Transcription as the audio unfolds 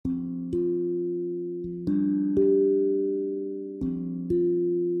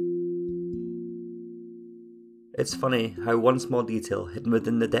It's funny how one small detail hidden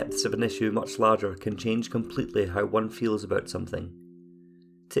within the depths of an issue much larger can change completely how one feels about something.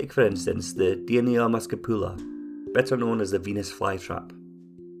 Take for instance the Dionaea muscipula, better known as the Venus flytrap.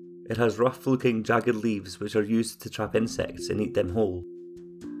 It has rough-looking jagged leaves which are used to trap insects and eat them whole.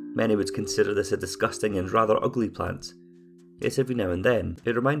 Many would consider this a disgusting and rather ugly plant. Yet every now and then,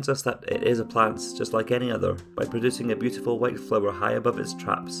 it reminds us that it is a plant just like any other by producing a beautiful white flower high above its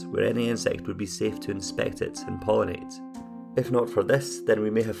traps where any insect would be safe to inspect it and pollinate. If not for this, then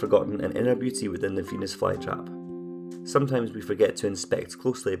we may have forgotten an inner beauty within the Venus flytrap. Sometimes we forget to inspect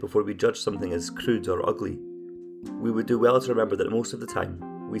closely before we judge something as crude or ugly. We would do well to remember that most of the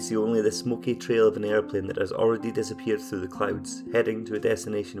time, we see only the smoky trail of an airplane that has already disappeared through the clouds, heading to a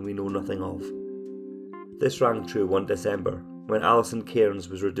destination we know nothing of. This rang true one December, when Alison Cairns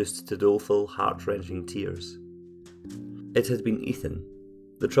was reduced to doleful, heart-wrenching tears. It had been Ethan,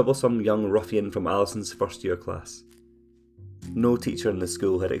 the troublesome young ruffian from Alison's first-year class. No teacher in the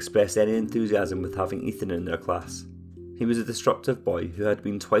school had expressed any enthusiasm with having Ethan in their class. He was a disruptive boy who had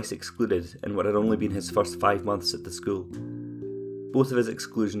been twice excluded in what had only been his first 5 months at the school. Both of his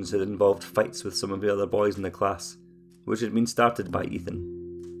exclusions had involved fights with some of the other boys in the class, which had been started by Ethan.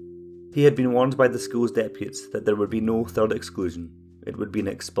 He had been warned by the school's deputies that there would be no third exclusion, it would be an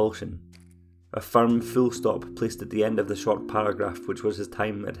expulsion. A firm full stop placed at the end of the short paragraph which was his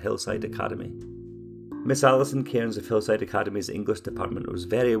time at Hillside Academy. Miss Alison Cairns of Hillside Academy's English department was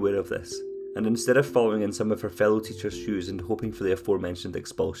very aware of this, and instead of following in some of her fellow teachers' shoes and hoping for the aforementioned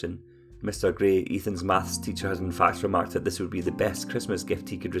expulsion, Mr. Gray, Ethan's maths teacher, had in fact remarked that this would be the best Christmas gift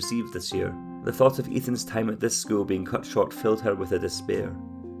he could receive this year. The thought of Ethan's time at this school being cut short filled her with a despair.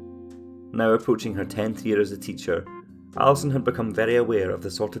 Now approaching her 10th year as a teacher, Alison had become very aware of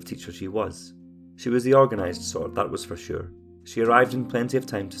the sort of teacher she was. She was the organised sort, that was for sure. She arrived in plenty of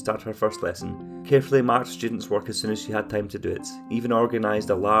time to start her first lesson, carefully marked students' work as soon as she had time to do it, even organised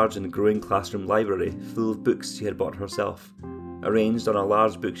a large and growing classroom library full of books she had bought herself, arranged on a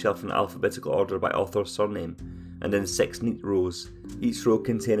large bookshelf in alphabetical order by author's surname, and in 6 neat rows, each row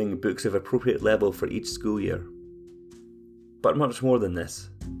containing books of appropriate level for each school year. But much more than this.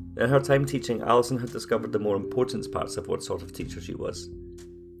 In her time teaching, Alison had discovered the more important parts of what sort of teacher she was.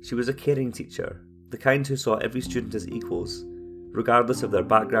 She was a caring teacher, the kind who saw every student as equals, regardless of their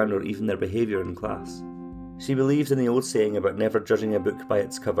background or even their behaviour in class. She believed in the old saying about never judging a book by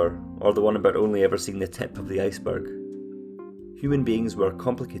its cover, or the one about only ever seeing the tip of the iceberg. Human beings were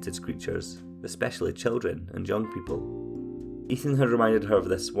complicated creatures, especially children and young people. Ethan had reminded her of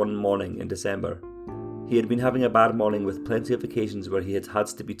this one morning in December. He had been having a bad morning with plenty of occasions where he had had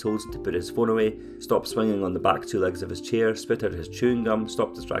to be told to put his phone away, stop swinging on the back 2 legs of his chair, spit out his chewing gum,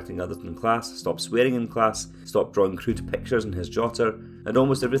 stop distracting others in class, stop swearing in class, stop drawing crude pictures in his jotter, and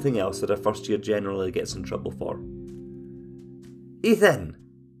almost everything else that a first year generally gets in trouble for. "Ethan!"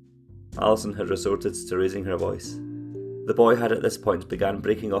 Alison had resorted to raising her voice. The boy had at this point begun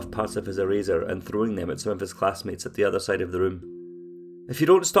breaking off parts of his eraser and throwing them at some of his classmates at the other side of the room. "If you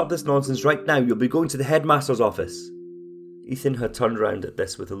don't stop this nonsense right now, you'll be going to the headmaster's office." Ethan had turned round at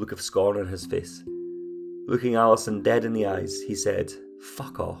this with a look of scorn on his face. Looking Alison dead in the eyes, he said,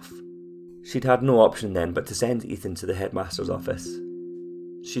 "Fuck off." She'd had no option then but to send Ethan to the headmaster's office.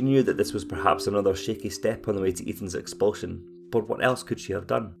 She knew that this was perhaps another shaky step on the way to Ethan's expulsion, but what else could she have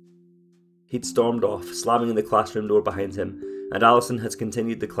done? He'd stormed off, slamming the classroom door behind him, and Alison had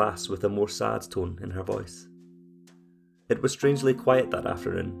continued the class with a more sad tone in her voice. It was strangely quiet that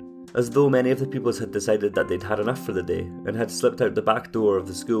afternoon, as though many of the pupils had decided that they'd had enough for the day and had slipped out the back door of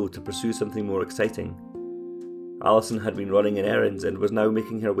the school to pursue something more exciting. Alison had been running in errands and was now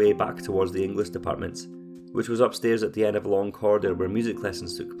making her way back towards the English department, which was upstairs at the end of a long corridor where music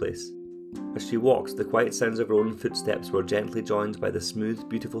lessons took place. As she walked, the quiet sounds of her own footsteps were gently joined by the smooth,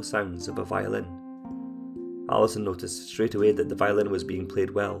 beautiful sounds of a violin. Alison noticed straight away that the violin was being played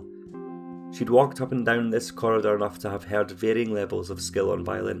well. She'd walked up and down this corridor enough to have heard varying levels of skill on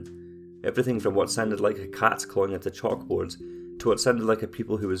violin, everything from what sounded like a cat clawing at a chalkboard to what sounded like a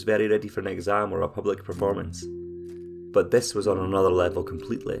pupil who was very ready for an exam or a public performance. But this was on another level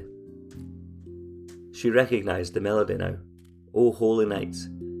completely. She recognised the melody now. "O Holy Night."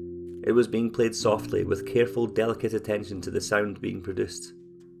 It was being played softly, with careful, delicate attention to the sound being produced.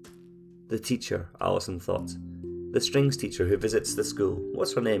 The teacher, Alison thought. The strings teacher who visits the school.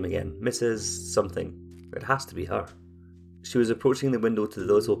 What's her name again? Mrs. something. It has to be her. She was approaching the window to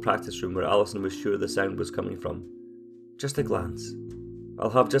the little practice room where Alison was sure the sound was coming from. Just a glance. I'll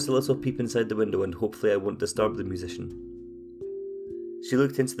have just a little peep inside the window and hopefully I won't disturb the musician. She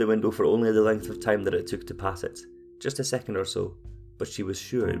looked into the window for only the length of time that it took to pass it. Just a second or so, but she was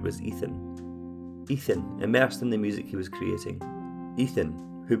sure it was Ethan. Ethan, immersed in the music he was creating.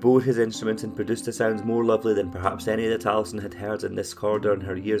 Ethan, who bowed his instrument and produced a sound more lovely than perhaps any that Alison had heard in this corridor in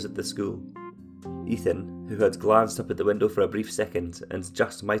her years at the school. Ethan, who had glanced up at the window for a brief second and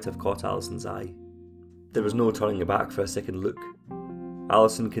just might have caught Alison's eye. There was no turning back for a second look.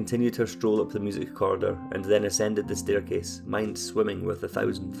 Alison continued her stroll up the music corridor and then ascended the staircase, mind swimming with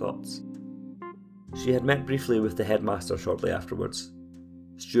 1,000 thoughts. She had met briefly with the headmaster shortly afterwards.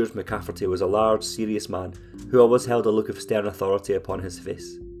 Stuart McCafferty was a large, serious man who always held a look of stern authority upon his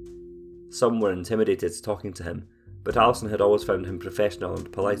face. Some were intimidated talking to him, but Alison had always found him professional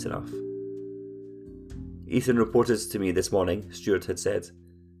and polite enough. "Ethan reported to me this morning," Stuart had said.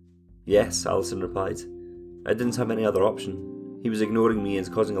 "Yes," Alison replied. "I didn't have any other option. He was ignoring me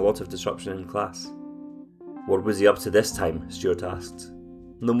and causing a lot of disruption in class." "What was he up to this time?" Stuart asked.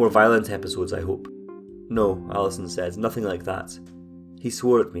 "No more violent episodes, I hope." "No," Alison said, "nothing like that. He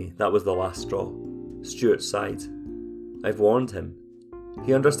swore at me, that was the last straw." Stuart sighed. "I've warned him.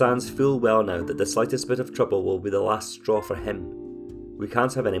 He understands full well now that the slightest bit of trouble will be the last straw for him. We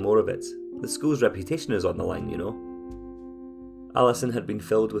can't have any more of it. The school's reputation is on the line, you know." Alison had been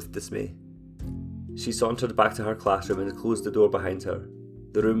filled with dismay. She sauntered back to her classroom and closed the door behind her.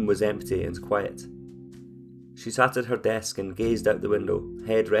 The room was empty and quiet. She sat at her desk and gazed out the window,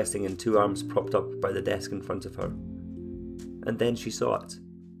 head resting in 2 arms propped up by the desk in front of her. And then she saw it.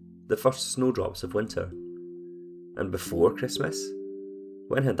 The first snowdrops of winter. And before Christmas?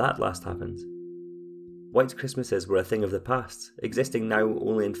 When had that last happened? White Christmases were a thing of the past, existing now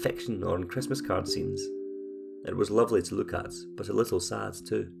only in fiction or in Christmas card scenes. It was lovely to look at, but a little sad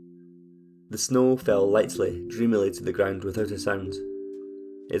too. The snow fell lightly, dreamily to the ground without a sound.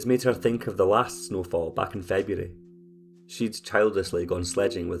 It made her think of the last snowfall back in February. She'd childishly gone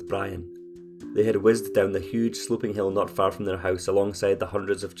sledging with Brian. They had whizzed down the huge sloping hill not far from their house alongside the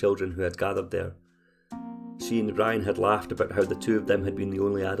hundreds of children who had gathered there. She and Brian had laughed about how the two of them had been the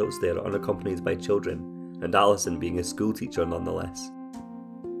only adults there unaccompanied by children, and Alison being a schoolteacher nonetheless.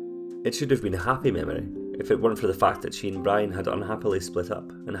 It should have been a happy memory, if it weren't for the fact that she and Brian had unhappily split up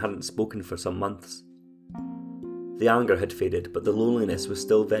and hadn't spoken for some months. The anger had faded, but the loneliness was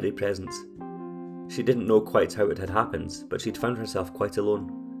still very present. She didn't know quite how it had happened, but she'd found herself quite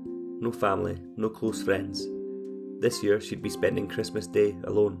alone. No family, no close friends. This year she'd be spending Christmas Day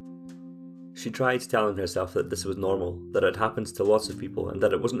alone. She tried telling herself that this was normal, that it happened to lots of people and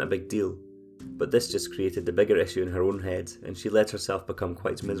that it wasn't a big deal, but this just created a bigger issue in her own head and she let herself become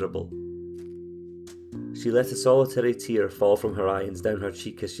quite miserable. She let a solitary tear fall from her eye and down her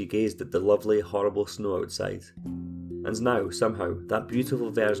cheek as she gazed at the lovely, horrible snow outside. And now, somehow, that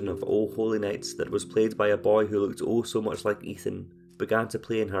beautiful version of Oh Holy Night that was played by a boy who looked oh so much like Ethan began to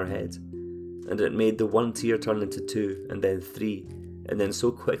play in her head, and it made the 1 tear turn into 2, and then 3, and then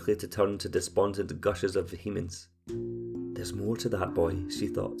so quickly to turn to despondent gushes of vehemence. There's more to that boy, she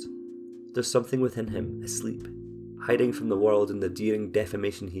thought. There's something within him, asleep, hiding from the world in the daring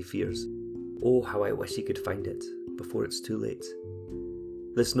defamation he fears. Oh, how I wish he could find it, before it's too late.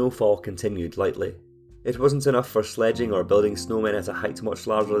 The snowfall continued lightly. It wasn't enough for sledging or building snowmen at a height much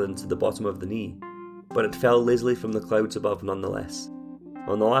larger than to the bottom of the knee, but it fell lazily from the clouds above nonetheless.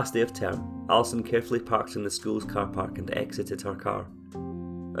 On the last day of term, Alison carefully parked in the school's car park and exited her car.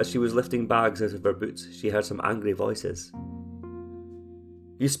 As she was lifting bags out of her boot, she heard some angry voices.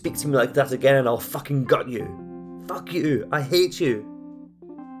 "You speak to me like that again and I'll fucking gut you! Fuck you! I hate you!"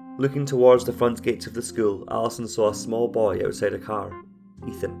 Looking towards the front gates of the school, Alison saw a small boy outside a car.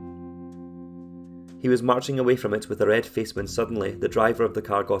 Ethan. He was marching away from it with a red face when suddenly the driver of the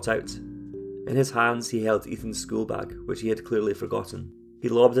car got out. In his hands he held Ethan's school bag, which he had clearly forgotten. He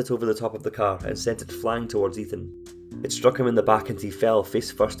lobbed it over the top of the car and sent it flying towards Ethan. It struck him in the back and he fell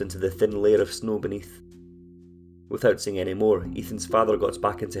face first into the thin layer of snow beneath. Without saying any more, Ethan's father got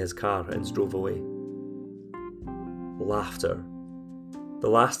back into his car and drove away. Laughter. The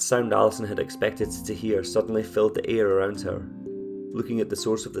last sound Alison had expected to hear suddenly filled the air around her. Looking at the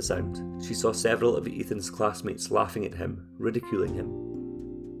source of the sound, she saw several of Ethan's classmates laughing at him, ridiculing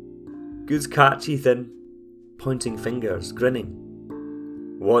him. "Good catch, Ethan!" Pointing fingers, grinning.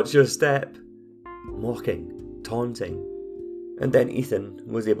 "Watch your step!" Mocking, taunting. And then Ethan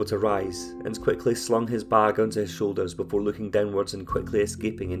was able to rise and quickly slung his bag onto his shoulders before looking downwards and quickly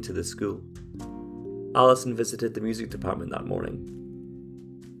escaping into the school. Alison visited the music department that morning.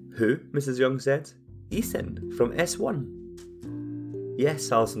 "Who?" Mrs. Young said. "Ethan, from S1.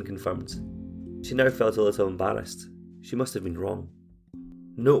 "Yes," Alison confirmed. She now felt a little embarrassed. She must have been wrong.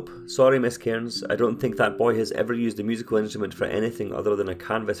 "Nope, sorry Miss Cairns, I don't think that boy has ever used a musical instrument for anything other than a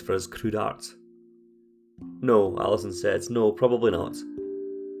canvas for his crude art." "No," Alison said, "no, probably not."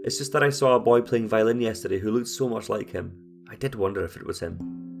 It's just that I saw a boy playing violin yesterday who looked so much like him. I did wonder if it was him."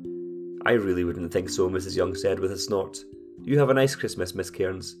 "I really wouldn't think so," Mrs. Young said with a snort. "You have a nice Christmas, Miss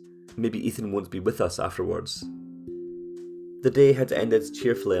Cairns. Maybe Ethan won't be with us afterwards." The day had ended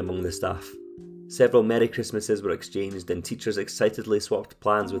cheerfully among the staff. Several Merry Christmases were exchanged and teachers excitedly swapped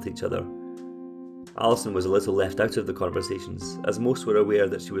plans with each other. Alison was a little left out of the conversations, as most were aware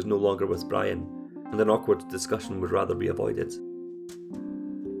that she was no longer with Brian, and an awkward discussion would rather be avoided.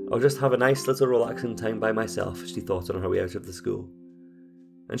 "I'll just have a nice little relaxing time by myself," she thought on her way out of the school.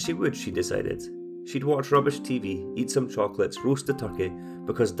 And she would, she decided. She'd watch rubbish TV, eat some chocolates, roast a turkey,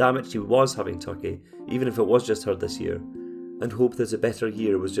 because damn it she was having turkey, even if it was just her this year, and hope that a better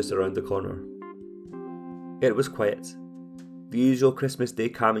year was just around the corner. It was quiet. The usual Christmas Day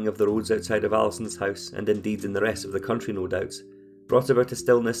calming of the roads outside of Alison's house, and indeed in the rest of the country no doubt, brought about a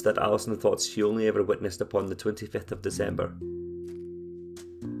stillness that Alison thought she only ever witnessed upon the 25th of December.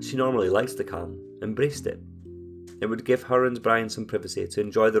 She normally liked the calm, embraced it. It would give her and Brian some privacy to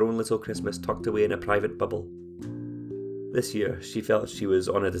enjoy their own little Christmas tucked away in a private bubble. This year, she felt she was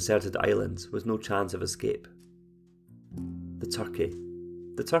on a deserted island with no chance of escape. The turkey.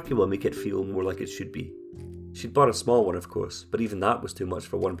 The turkey will make it feel more like it should be. She'd bought a small one, of course, but even that was too much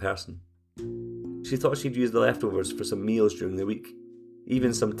for one person. She thought she'd use the leftovers for some meals during the week,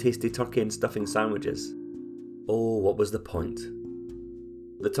 even some tasty turkey and stuffing sandwiches. Oh, what was the point?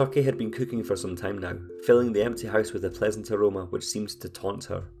 The turkey had been cooking for some time now, filling the empty house with a pleasant aroma which seemed to taunt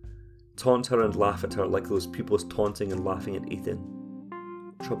her and laugh at her like those pupils taunting and laughing at Ethan.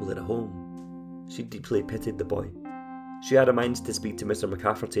 Trouble at home. She deeply pitied the boy. She had a mind to speak to Mr.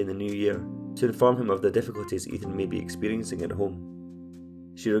 McCafferty in the new year, to inform him of the difficulties Ethan may be experiencing at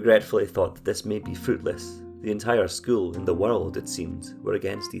home. She regretfully thought that this may be fruitless. The entire school, and the world, it seemed, were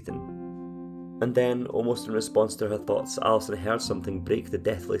against Ethan. And then, almost in response to her thoughts, Alison heard something break the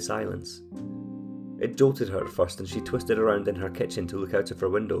deathly silence. It jolted her at first, and she twisted around in her kitchen to look out of her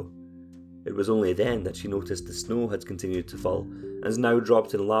window. It was only then that she noticed the snow had continued to fall, and now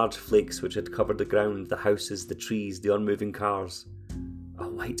dropped in large flakes which had covered the ground, the houses, the trees, the unmoving cars. A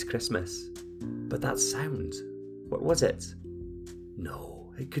white Christmas. But that sound, what was it?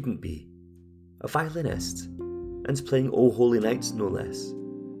 No, it couldn't be. A violinist, and playing O Holy Night no less.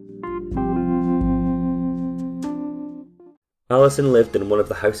 Alison lived in one of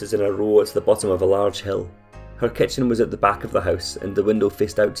the houses in a row at the bottom of a large hill. Her kitchen was at the back of the house, and the window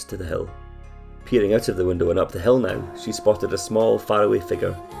faced out to the hill. Peering out of the window and up the hill now, she spotted a small, faraway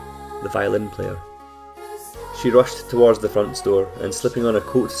figure, the violin player. She rushed towards the front door, and slipping on a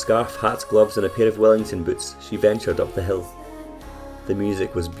coat, scarf, hat, gloves and a pair of Wellington boots, she ventured up the hill. The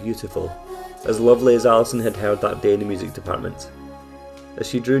music was beautiful, as lovely as Alison had heard that day in the music department. As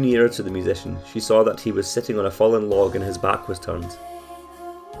she drew nearer to the musician, she saw that he was sitting on a fallen log and his back was turned.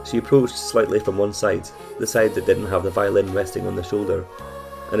 She approached slightly from one side, the side that didn't have the violin resting on the shoulder,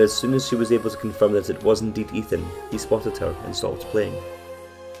 and as soon as she was able to confirm that it was indeed Ethan, he spotted her and stopped playing.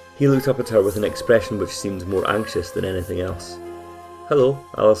 He looked up at her with an expression which seemed more anxious than anything else. "Hello,"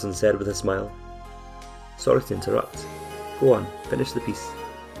 Alison said with a smile. "Sorry to interrupt. Go on, finish the piece."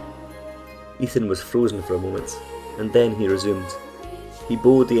 Ethan was frozen for a moment, and then he resumed. He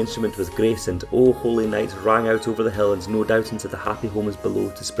bowed the instrument with grace, and O Holy Night rang out over the hill and no doubt into the happy homes below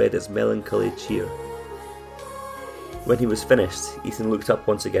to spread its melancholy cheer. When he was finished, Ethan looked up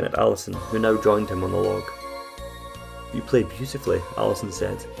once again at Alison, who now joined him on the log. "You play beautifully," Alison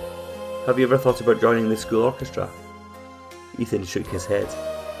said. "Have you ever thought about joining the school orchestra?" Ethan shook his head.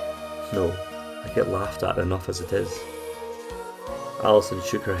 "No, I get laughed at enough as it is." Alison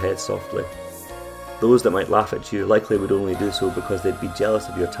shook her head softly. "Those that might laugh at you likely would only do so because they'd be jealous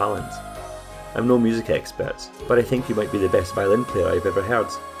of your talent. I'm no music expert, but I think you might be the best violin player I've ever heard.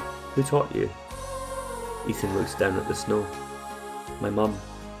 Who taught you?" Ethan looked down at the snow. "My mum."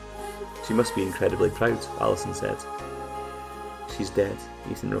 "She must be incredibly proud," Alison said. "She's dead,"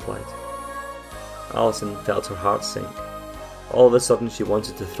 Ethan replied. Alison felt her heart sink. All of a sudden she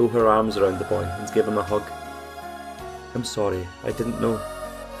wanted to throw her arms around the boy and give him a hug. "I'm sorry, I didn't know.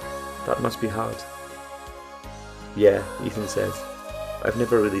 That must be hard." "Yeah," Ethan said. "I've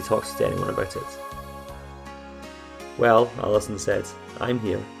never really talked to anyone about it." "Well," Alison said, "I'm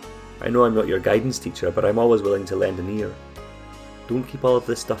here. I know I'm not your guidance teacher, but I'm always willing to lend an ear. Don't keep all of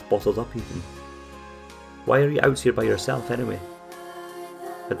this stuff bottled up, Ethan. Why are you out here by yourself anyway?"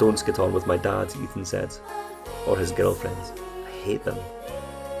 "I don't get on with my dad," Ethan said. "Or his girlfriend. I hate them."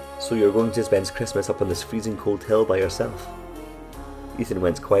 "So you're going to spend Christmas up on this freezing cold hill by yourself?" Ethan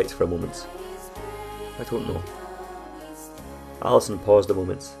went quiet for a moment. "I don't know." Alison paused a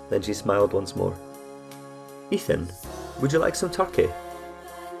moment, then she smiled once more. "Ethan, would you like some turkey?"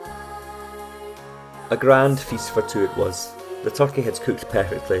 A grand feast for two it was. The turkey had cooked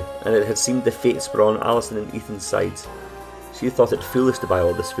perfectly, and it had seemed the fates were on Alison and Ethan's side. She thought it foolish to buy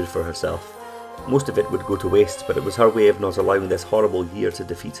all this food for herself. Most of it would go to waste, but it was her way of not allowing this horrible year to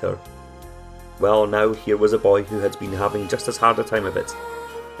defeat her. Well, now here was a boy who had been having just as hard a time of it,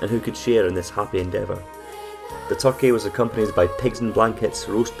 and who could share in this happy endeavour. The turkey was accompanied by pigs in blankets,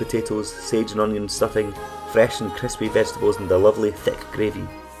 roast potatoes, sage and onion stuffing, fresh and crispy vegetables and a lovely thick gravy.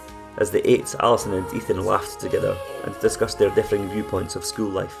 As they ate, Alison and Ethan laughed together and discussed their differing viewpoints of school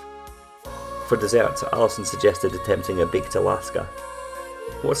life. For dessert, Alison suggested attempting a baked Alaska.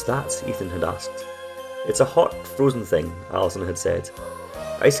 "What's that?" Ethan had asked. "It's a hot, frozen thing," Alison had said.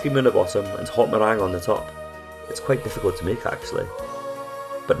 "Ice cream on the bottom and hot meringue on the top. It's quite difficult to make, actually."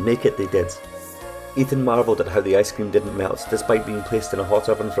 But make it they did. Ethan marvelled at how the ice cream didn't melt despite being placed in a hot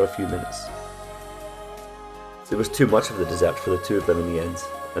oven for a few minutes. There was too much of the dessert for the two of them in the end,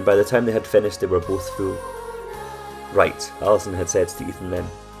 and by the time they had finished they were both full. "Right," Alison had said to Ethan then.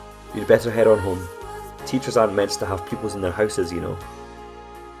 "You'd better head on home. Teachers aren't meant to have pupils in their houses, you know."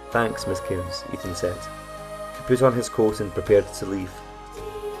 "Thanks, Miss Cairns," Ethan said. He put on his coat and prepared to leave,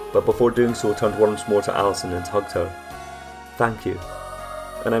 but before doing so turned once more to Alison and hugged her. "Thank you.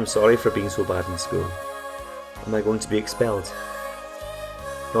 And I'm sorry for being so bad in school. Am I going to be expelled?"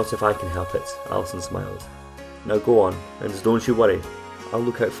 "Not if I can help it," Alison smiled. "Now go on, and don't you worry. I'll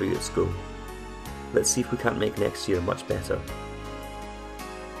look out for you at school. Let's see if we can't make next year much better."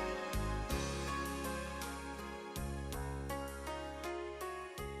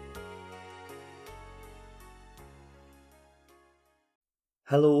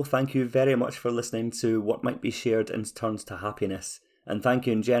 Hello, thank you very much for listening to What Might Be Shared and Turns to Happiness. And thank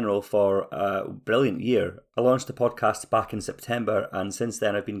you in general for a brilliant year. I launched the podcast back in September, and since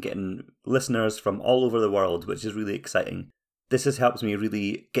then I've been getting listeners from all over the world, which is really exciting. This has helped me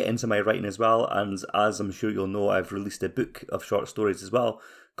really get into my writing as well, and as I'm sure you'll know, I've released a book of short stories as well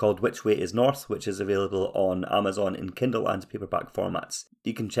called Which Way is North, which is available on Amazon in Kindle and paperback formats.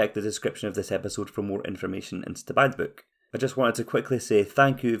 You can check the description of this episode for more information and to buy the book. I just wanted to quickly say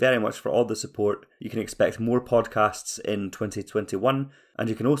thank you very much for all the support. You can expect more podcasts in 2021, and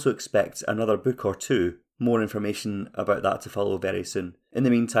you can also expect another book or two. More information about that to follow very soon. In the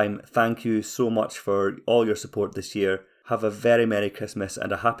meantime, thank you so much for all your support this year. Have a very Merry Christmas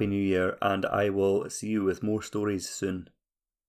and a Happy New Year, and I will see you with more stories soon.